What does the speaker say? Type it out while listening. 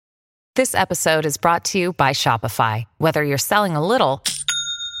This episode is brought to you by Shopify. Whether you're selling a little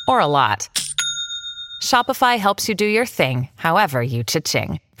or a lot, Shopify helps you do your thing, however you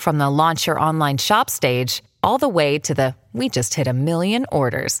cha-ching. From the launch your online shop stage, all the way to the we just hit 1 million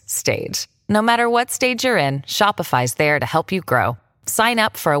orders stage. No matter what stage you're in, Shopify's there to help you grow. Sign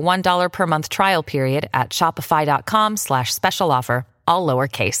up for a $1 per month trial period at shopify.com/special offer, all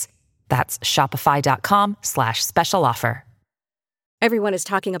lowercase. That's shopify.com/special offer. Everyone is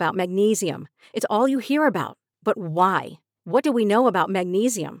talking about magnesium. It's all you hear about. But why? What do we know about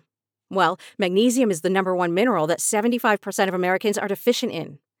magnesium? Well, magnesium is the #1 mineral that 75% of Americans are deficient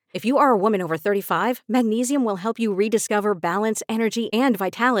in. If you are a woman over 35, magnesium will help you rediscover balance, energy, and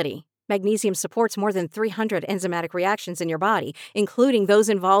vitality. Magnesium supports more than 300 enzymatic reactions in your body, including those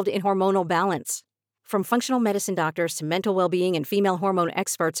involved in hormonal balance. From functional medicine doctors to mental well-being and female hormone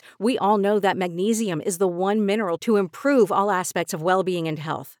experts, we all know that magnesium is the one mineral to improve all aspects of well-being and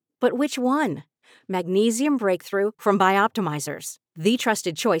health. But which one? Magnesium Breakthrough from Bioptimizers, the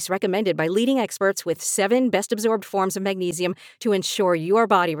trusted choice recommended by leading experts with 7 best-absorbed forms of magnesium to ensure your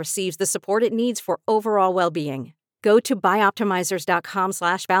body receives the support it needs for overall well-being. Go to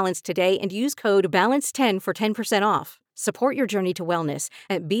bioptimizers.com/balance today and use code BALANCE10 for 10% off. Support your journey to wellness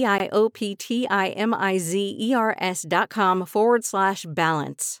at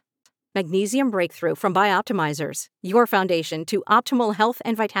bioptimizers.com/balance. Magnesium Breakthrough from Bioptimizers, your foundation to optimal health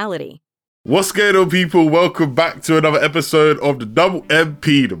and vitality. What's going on, people? Welcome back to another episode of the Double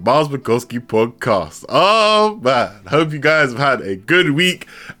MP, the Miles Bukowski podcast. Oh man, hope you guys have had a good week.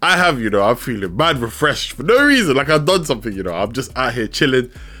 I have, I'm feeling mad refreshed for no reason, like I've done something, I'm just out here chilling.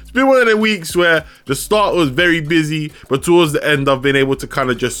 It's been one of the weeks where the start was very busy, but towards the end I've been able to kind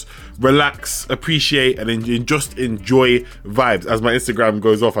of just relax, appreciate, and just enjoy vibes as my Instagram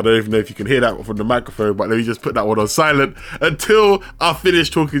goes off. I don't even know if you can hear that from the microphone, but let me just put that one on silent until I finish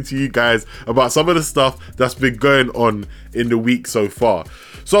talking to you guys about some of the stuff that's been going on in the week so far.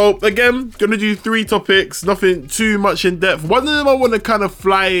 So again, gonna do 3 topics, nothing too much in depth. One of them I want to kind of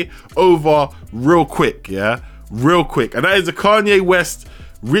fly over real quick, and that is the Kanye West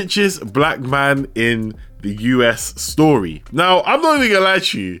richest black man in the US story. Now, I'm not even gonna lie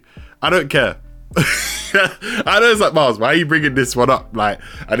to you, I don't care. I know it's like, Miles, why are you bringing this one up? And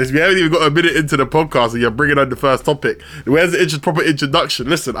we haven't even got a minute into the podcast and you're bringing on the first topic. Where's the proper introduction?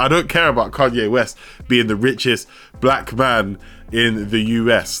 Listen, I don't care about Kanye West being the richest black man in the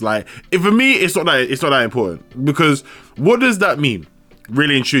US. For me, it's not that important, because what does that mean?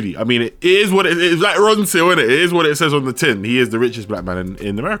 Really and truly, I mean, it is what it is. Like Ron Seal, innit? It is what it says on the tin. He is the richest black man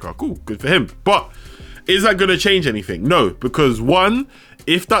in America. Cool, good for him. But is that going to change anything? No, because one,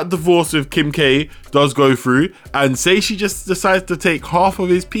 if that divorce with Kim K does go through, and say she just decides to take half of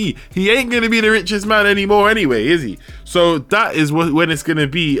his pee, he ain't going to be the richest man anymore anyway, is he? So that is when it's going to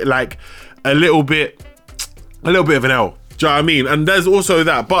be like a little bit of an L. Do you know what I mean? And there's also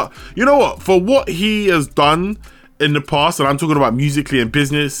that. But you know what? For what he has done in the past, and I'm talking about musically and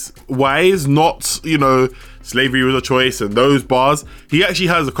business wise, not, slavery was a choice and those bars, he actually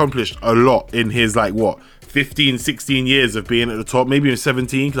has accomplished a lot in his 15, 16 years of being at the top, maybe even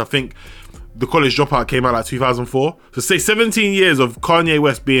 17, because I think the College Dropout came out 2004. So say 17 years of Kanye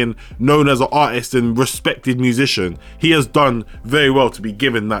West being known as an artist and respected musician. He has done very well to be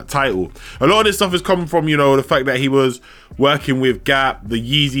given that title. A lot of this stuff has come from, the fact that he was working with Gap, the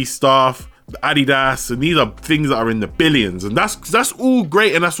Yeezy stuff, Adidas, and these are things that are in the billions, and that's all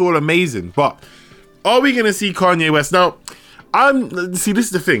great and that's all amazing. But are we gonna see Kanye West now? This is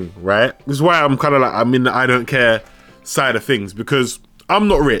the thing, right? This is why I'm kind of I'm in the I don't care side of things, because I'm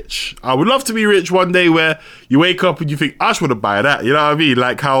not rich. I would love to be rich one day, where you wake up and you think, I just want to buy that. You know what I mean?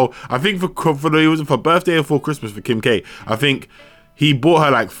 Like how I think for birthday or for Christmas for Kim K, I think he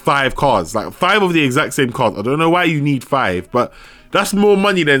bought her 5 cars, 5 of the exact same cars. I don't know why you need 5, but that's more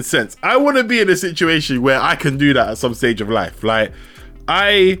money than sense. I want to be in a situation where I can do that at some stage of life. I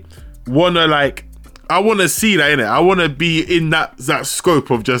want to see that, innit? I want to be in that scope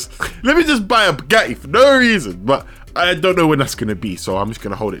of just, let me just buy a Bugatti for no reason. But I don't know when that's going to be, so I'm just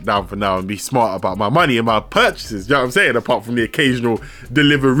going to hold it down for now and be smart about my money and my purchases. You know what I'm saying? Apart from the occasional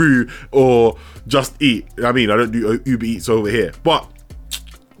Deliveroo or Just Eat. I mean, I don't do Uber Eats over here. But,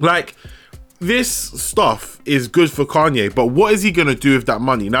 this stuff is good for Kanye, but what is he going to do with that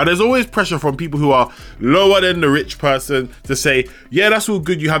money? Now, there's always pressure from people who are lower than the rich person to say, yeah, that's all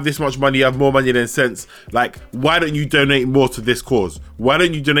good. You have this much money. You have more money than sense. Why don't you donate more to this cause? Why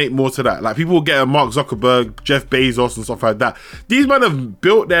don't you donate more to that? People will get a Mark Zuckerberg, Jeff Bezos and stuff like that. These men have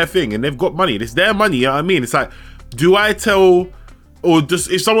built their thing and they've got money. It's their money. You know what I mean? It's do I tell Or just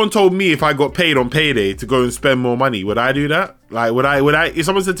if someone told me if I got paid on payday to go and spend more money, would I do that? Like, would I? If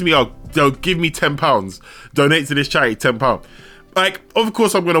someone said to me, "Oh, they'll give me £10, donate to this charity, £10," like, of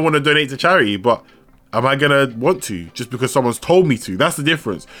course I'm gonna want to donate to charity, but am I gonna want to just because someone's told me to? That's the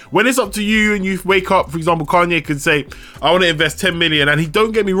difference. When it's up to you and you wake up, for example, Kanye could say, I want to invest 10 million, and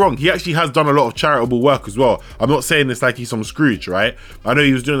don't get me wrong, he actually has done a lot of charitable work as well. I'm not saying this like he's some Scrooge, right? I know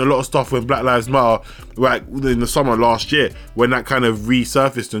he was doing a lot of stuff when Black Lives Matter, like in the summer last year, when that kind of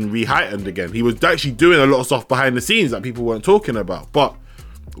resurfaced and re-heightened again. He was actually doing a lot of stuff behind the scenes that people weren't talking about. But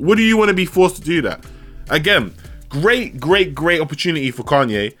would you want to be forced to do that? Again, great opportunity for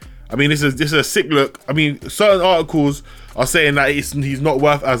Kanye. I mean, this is a sick look. I mean, certain articles are saying that he's not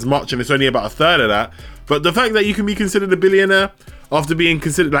worth as much and it's only about a third of that. But the fact that you can be considered a billionaire after being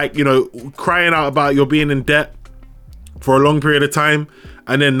considered, like, you know, crying out about your being in debt for a long period of time,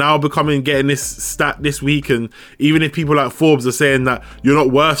 and then now getting this stat this week, and even if people like Forbes are saying that you're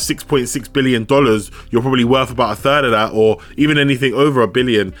not worth $6.6 billion, you're probably worth about a third of that, or even anything over $1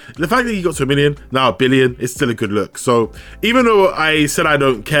 billion. The fact that you got to $1 million, now $1 billion, is still a good look. So even though I said I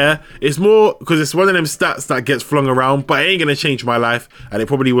don't care, it's more because it's one of them stats that gets flung around, but it ain't gonna change my life, and it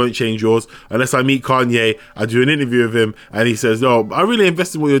probably won't change yours unless I meet Kanye, I do an interview with him, and he says, "Oh, I really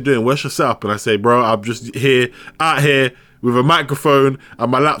invested in what you're doing. Where's your setup?" And I say, "Bro, I'm just out here with a microphone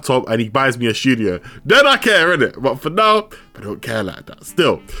and my laptop," and he buys me a studio. Then I care, innit? But for now, I don't care like that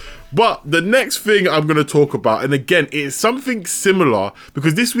still. But the next thing I'm going to talk about, and again, it's something similar,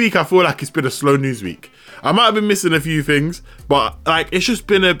 because this week I feel like it's been a slow news week. I might have been missing a few things, but like it's just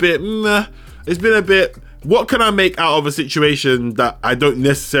been a bit, it's been a bit, what can I make out of a situation that I don't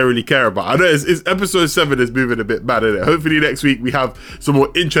necessarily care about? I know it's episode 7 is moving a bit bad, innit? Hopefully next week we have some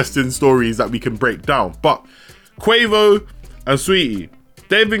more interesting stories that we can break down. But Quavo and Sweetie,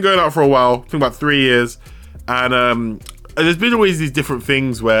 they've been going out for a while, I think about 3 years, and there's been always these different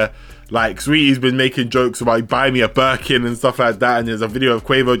things where, like, Sweetie's been making jokes about buy me a Birkin and stuff like that, and there's a video of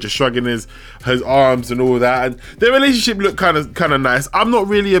Quavo just shrugging his arms and all that, and their relationship looked kind of nice. I'm not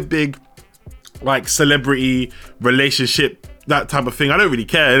really a big, like, celebrity relationship, that type of thing. I don't really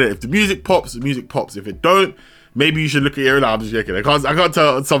care. If the music pops, the music pops. If it don't, maybe you should look at your... I'm just joking. I can't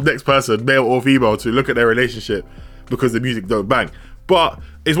tell some next person, male or female, to look at their relationship because the music don't bang. But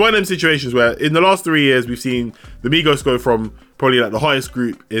it's one of them situations where in the last 3 years, we've seen the Migos go from probably like the hottest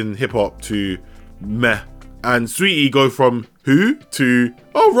group in hip hop to meh. And Sweetie go from who to,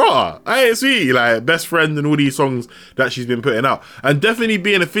 oh, rah, hey, Sweetie, like best friend and all these songs that she's been putting out. And definitely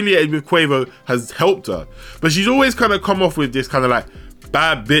being affiliated with Quavo has helped her. But she's always kind of come off with this kind of like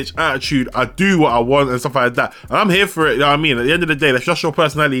bad bitch attitude. I do what I want and stuff like that, and I'm here for it. You know what I mean? At the end of the day, that's just your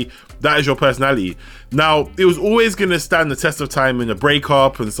personality. That is your personality. Now, it was always going to stand the test of time in a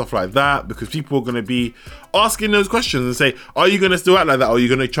breakup and stuff like that, because people are going to be asking those questions and say, are you going to still act like that, or are you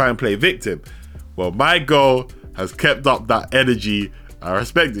going to try and play victim? Well, my girl has kept up that energy. I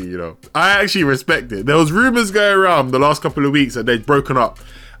respect it, you know. I actually respect it. There was rumors going around the last couple of weeks that they'd broken up,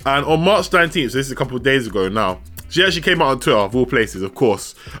 and on March 19th, so this is a couple of days ago now, she actually came out on Twitter, of all places, of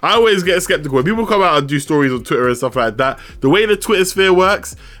course. I always get skeptical when people come out and do stories on Twitter and stuff like that. The way the Twitter sphere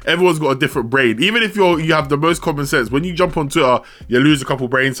works, everyone's got a different brain. Even if you have the most common sense, when you jump on Twitter, you lose a couple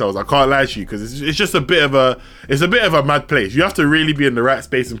brain cells. I can't lie to you, because it's just a bit of a mad place. You have to really be in the right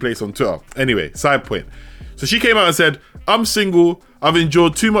space and place on Twitter. Anyway, side point. So she came out and said, I'm single. I've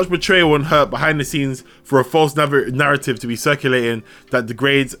endured too much betrayal and hurt behind the scenes for a false narrative to be circulating that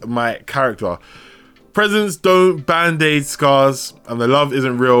degrades my character. Presents don't band-aid scars, and the love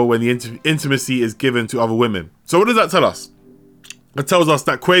isn't real when the intimacy is given to other women. So what does that tell us? It tells us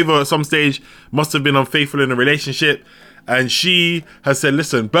that Quavo at some stage must have been unfaithful in a relationship, and she has said,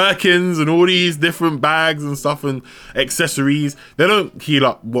 listen, Birkins and all these different bags and stuff and accessories, they don't heal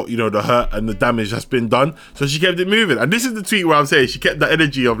up what, you know, the hurt and the damage that's been done. So she kept it moving. And this is the tweet where I'm saying she kept that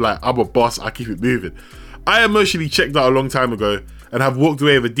energy of like, I'm a boss, I keep it moving. I emotionally checked out a long time ago and have walked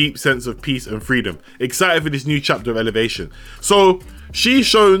away with a deep sense of peace and freedom, excited for this new chapter of elevation. So she's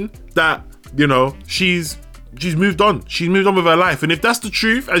shown that, you know, she's moved on. She's moved on with her life. And if that's the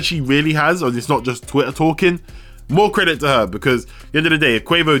truth, and she really has, and it's not just Twitter talking, more credit to her, because at the end of the day, if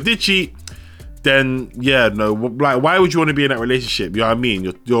Quavo did cheat, then yeah, no, like, why would you want to be in that relationship? You know what I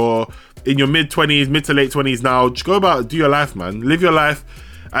mean? You're in your mid to late 20s now. Just go about, do your life, man. Live your life.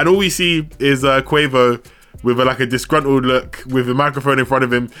 And all we see is Quavo with a disgruntled look, with a microphone in front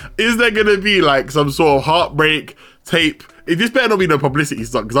of him. Is there gonna be like some sort of heartbreak tape? This better not be no publicity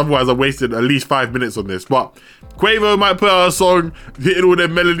stuff, because otherwise I'm wasting at least 5 minutes on this. But Quavo might put out a song hitting all their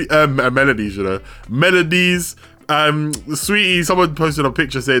melodies, The Sweetie, someone posted a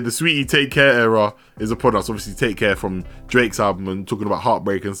picture saying the Sweetie Take Care era is upon us. Obviously, Take Care from Drake's album and talking about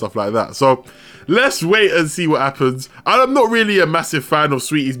heartbreak and stuff like that. So let's wait and see what happens. I'm not really a massive fan of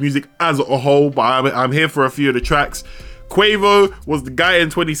Sweetie's music as a whole, but I'm here for a few of the tracks. Quavo was the guy in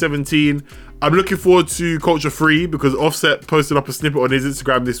 2017. I'm looking forward to Culture Free because Offset posted up a snippet on his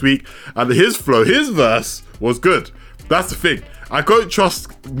Instagram this week, and his verse was good. That's the thing. I can't trust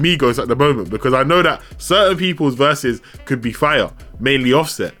Migos at the moment because I know that certain people's verses could be fire, mainly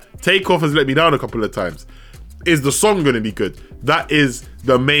Offset. Takeoff has let me down a couple of times. Is the song going to be good? That is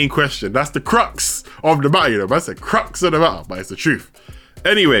the main question. That's the crux of the matter, you know. That's the crux of the matter, but it's the truth.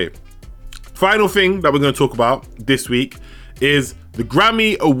 Anyway, final thing that we're going to talk about this week is the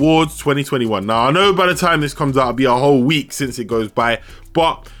Grammy Awards 2021. Now, I know by the time this comes out, it'll be a whole week since it goes by,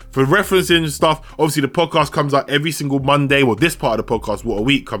 but for referencing stuff, obviously the podcast comes out every single Monday. Well, this part of the podcast, What a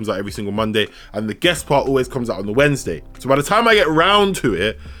Week, comes out every single Monday, and the guest part always comes out on the Wednesday. So by the time I get round to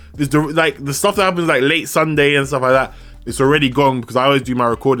it, there's the stuff that happens like late Sunday and stuff like that, it's already gone because I always do my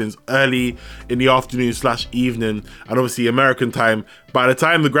recordings early in the afternoon / evening, and obviously American time. By the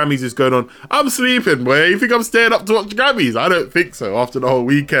time the Grammys is going on, I'm sleeping, boy. You think I'm staying up to watch Grammys? I don't think so. After the whole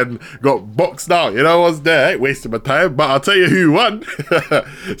weekend got boxed out, you know, I was there, I ain't wasting my time, but I'll tell you who won.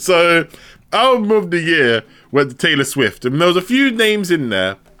 So, album of the year went to Taylor Swift, and there was a few names in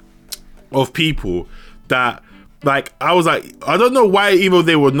there of people that, like, I was like, I don't know why even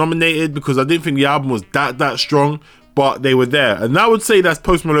they were nominated, because I didn't think the album was that strong, but they were there. And I would say that's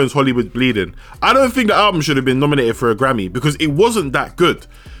Post Malone's Hollywood Bleeding. I don't think the album should have been nominated for a Grammy because it wasn't that good.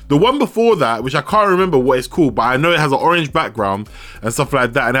 The one before that, which I can't remember what it's called, but I know it has an orange background and stuff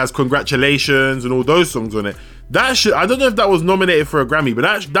like that, and it has Congratulations and all those songs on it. I don't know if that was nominated for a Grammy,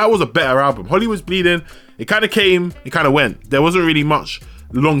 but that was a better album. Hollywood's Bleeding, it kind of came, it kind of went. There wasn't really much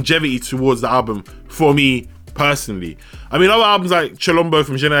longevity towards the album for me personally. I mean, other albums like Chilombo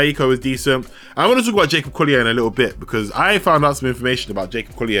from Jhenéaiko was decent. I want to talk about Jacob Collier in a little bit because I found out some information about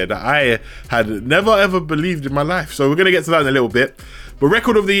Jacob Collier that I had never ever believed in my life. So we're going to get to that in a little bit. But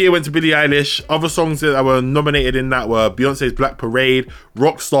Record of the Year went to Billie Eilish. Other songs that were nominated in that were Beyonce's Black Parade,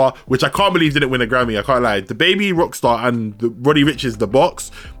 Rockstar, which I can't believe didn't win a Grammy. I can't lie. The Baby, Rockstar, and Roddy Ricch's The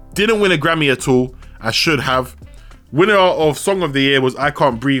Box didn't win a Grammy at all. I should have. Winner of Song of the Year was I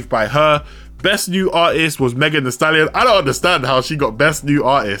Can't Breathe by Her. Best New Artist was Megan Thee Stallion. I don't understand how she got Best New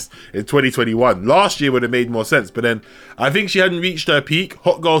Artist in 2021. Last year would have made more sense, but then I think she hadn't reached her peak.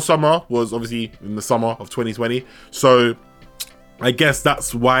 Hot Girl Summer was obviously in the summer of 2020. So I guess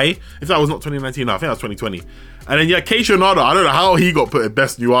that's why. If that was not 2019, no, I think that was 2020. And then, yeah, Keisha Nada, I don't know how he got put in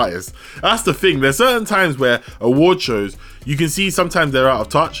Best New Artist. That's the thing. There's certain times where award shows, you can see sometimes they're out of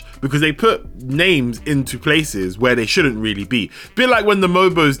touch because they put names into places where they shouldn't really be. Bit like when the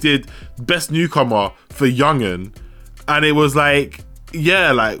Mobos did Best Newcomer for Young'un, and it was like,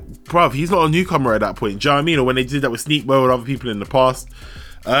 yeah, like, bruv, he's not a newcomer at that point. Do you know what I mean? Or when they did that with Sneak Mo and other people in the past.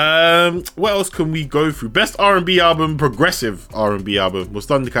 What else can we go through? Best R&B album, progressive R&B album. Well,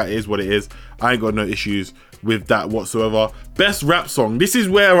 Thundercat is what it is. I ain't got no issues with that whatsoever. Best rap song. This is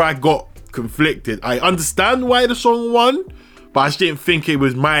where I got conflicted. I understand why the song won, but I just didn't think it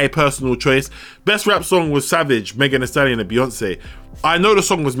was my personal choice. Best rap song was Savage, Megan Thee Stallion and Beyonce. I know the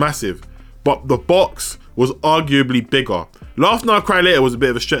song was massive, but the box was arguably bigger. Laugh Now Cry Later was a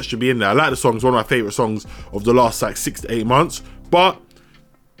bit of a stretch to be in there. I like the song. It's one of my favourite songs of the last like 6 to 8 months, but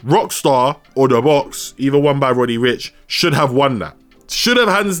Rockstar or The Box, either one by Roddy Ricch, should have won that. Should have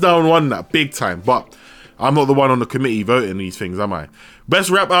hands down won that big time, but I'm not the one on the committee voting these things, am I?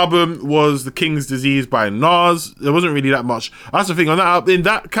 Best rap album was The King's Disease by Nas. There wasn't really that much. That's the thing on that. In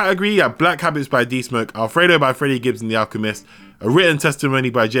that category, yeah, Black Habits by D-Smoke, Alfredo by Freddie Gibbs and The Alchemist, A Written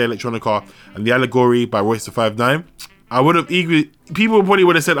Testimony by Jay Electronica, and The Allegory by Royce the 5'9". I would have people probably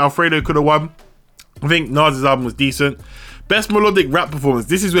would have said Alfredo could have won. I think Nas's album was decent. Best melodic rap performance.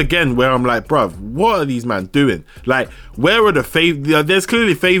 This is again where I'm like, bruv, what are these man doing? Like, where are the there's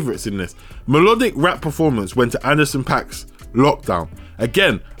clearly favorites in this. Melodic rap performance went to Anderson .Paak's Lockdown.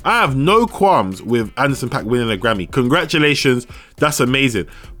 Again, I have no qualms with Anderson .Paak winning a Grammy. Congratulations, that's amazing.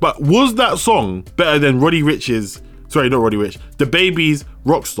 But was that song better than Roddy Ricch's, sorry, not Roddy Ricch, The Baby's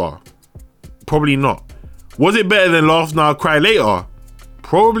Rockstar? Probably not. Was it better than Laugh Now Cry Later?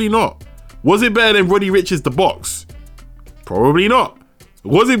 Probably not. Was it better than Roddy Ricch's The Box? Probably not.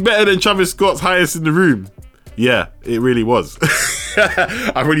 Was it better than Travis Scott's Highest in the Room? Yeah, it really was.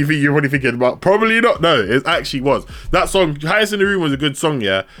 I really think you're already thinking about probably not. No, it actually was. That song, Highest in the Room, was a good song,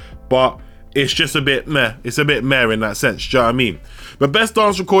 yeah, but it's just a bit meh. It's a bit meh in that sense. Do you know what I mean? But best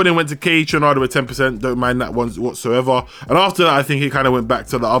dance recording went to K Tronado with 10%. Don't mind that one whatsoever. And after that, I think it kind of went back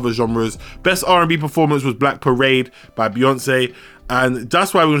to the other genres. Best R&B performance was Black Parade by Beyonce. And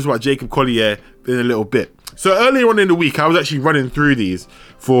that's why we're going to talk about Jacob Collier in a little bit. So earlier on in the week, I was actually running through these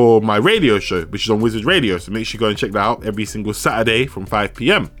for my radio show, which is on Wizards Radio. So make sure you go and check that out every single Saturday from 5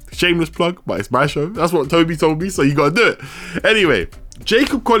 p.m. Shameless plug, but it's my show. That's what Toby told me, so you got to do it. Anyway,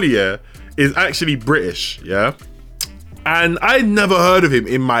 Jacob Collier is actually British, yeah? And I never heard of him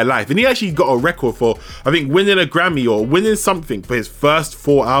in my life. And he actually got a record for, I think, winning a Grammy or winning something for his first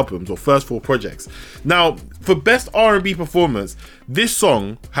 4 albums or first 4 projects. Now, for best R&B performance, this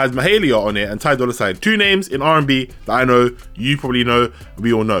song has Mahalia on it and Ty Dolla $ign. 2 names in R&B that I know, you probably know,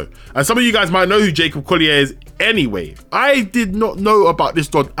 we all know. And some of you guys might know who Jacob Collier is anyway. I did not know about this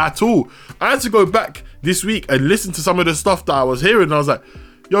dog at all. I had to go back this week and listen to some of the stuff that I was hearing. And I was like,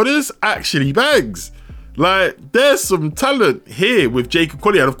 yo, this actually bangs. Like, there's some talent here with Jacob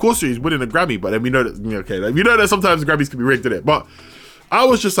Collier. And of course, he's winning a Grammy, but then we know that, okay, like, we know that sometimes the Grammys can be rigged in it. But I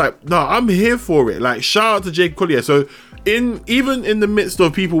was just like, no, I'm here for it. Like, shout out to Jacob Collier. So, even in the midst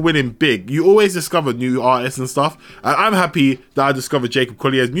of people winning big, you always discover new artists and stuff. And I'm happy that I discovered Jacob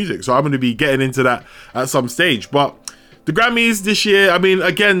Collier's music. So, I'm going to be getting into that at some stage. But the Grammys this year, I mean,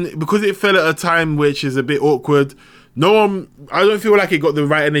 again, because it fell at a time which is a bit awkward, I don't feel like it got the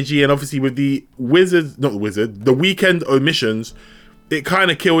right energy, and obviously with the the Weeknd omissions, it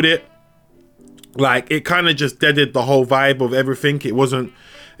kind of killed it. Like, it kind of just deaded the whole vibe of everything. It wasn't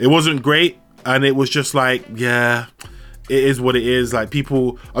great, and it was just like, yeah, it is what it is. Like,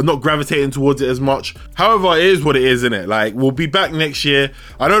 people are not gravitating towards it as much. However, it is what it is, innit? Like, we'll be back next year.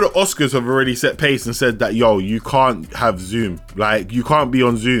 I know the Oscars have already set pace and said that, yo, you can't have Zoom. Like, you can't be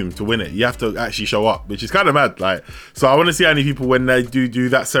on Zoom to win it. You have to actually show up, which is kind of mad. Like, so I want to see how many people, when they do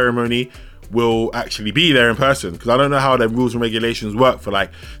that ceremony, will actually be there in person, because I don't know how the rules and regulations work for,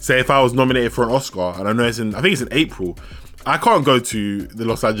 like, say if I was nominated for an Oscar, and I know I think it's in April, I can't go to the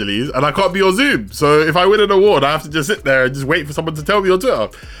Los Angeles and I can't be on Zoom. So if I win an award, I have to just sit there and just wait for someone to tell me on Twitter.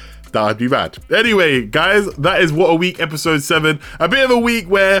 That would be bad. Anyway, guys, that is What a Week, episode 7. A bit of a week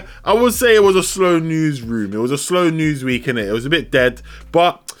where I would say it was a slow newsroom. It was a slow news week, innit? It was a bit dead,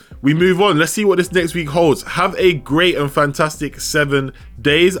 but we move on. Let's see what this next week holds. Have a great and fantastic 7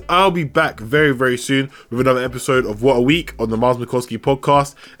 days. I'll be back very, very soon with another episode of What a Week on the Miles Mikulski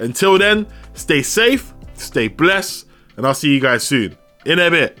podcast. Until then, stay safe, stay blessed, and I'll see you guys soon. In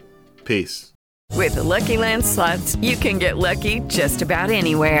a bit. Peace. With the Lucky Land Slots, you can get lucky just about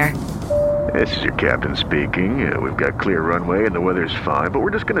anywhere. This is your captain speaking. We've got clear runway and the weather's fine, but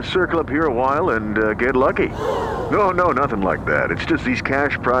we're just going to circle up here a while and get lucky. No, nothing like that. It's just these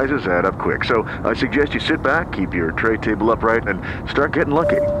cash prizes add up quick. So I suggest you sit back, keep your tray table upright, and start getting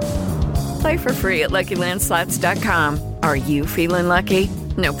lucky. Play for free at LuckyLandSlots.com. Are you feeling lucky?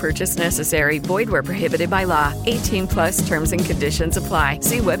 No purchase necessary. Void where prohibited by law. 18+ terms and conditions apply.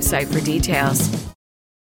 See website for details.